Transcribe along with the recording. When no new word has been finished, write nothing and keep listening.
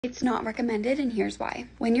It's not recommended, and here's why.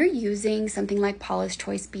 When you're using something like Paula's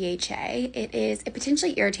Choice BHA, it is a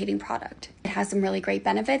potentially irritating product. It has some really great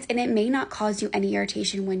benefits, and it may not cause you any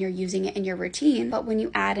irritation when you're using it in your routine, but when you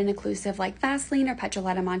add an occlusive like Vaseline or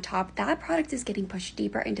petrolatum on top, that product is getting pushed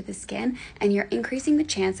deeper into the skin, and you're increasing the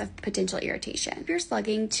chance of potential irritation. If you're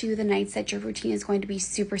slugging to the nights that your routine is going to be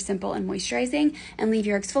super simple and moisturizing, and leave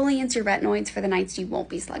your exfoliants, your retinoids for the nights you won't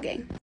be slugging.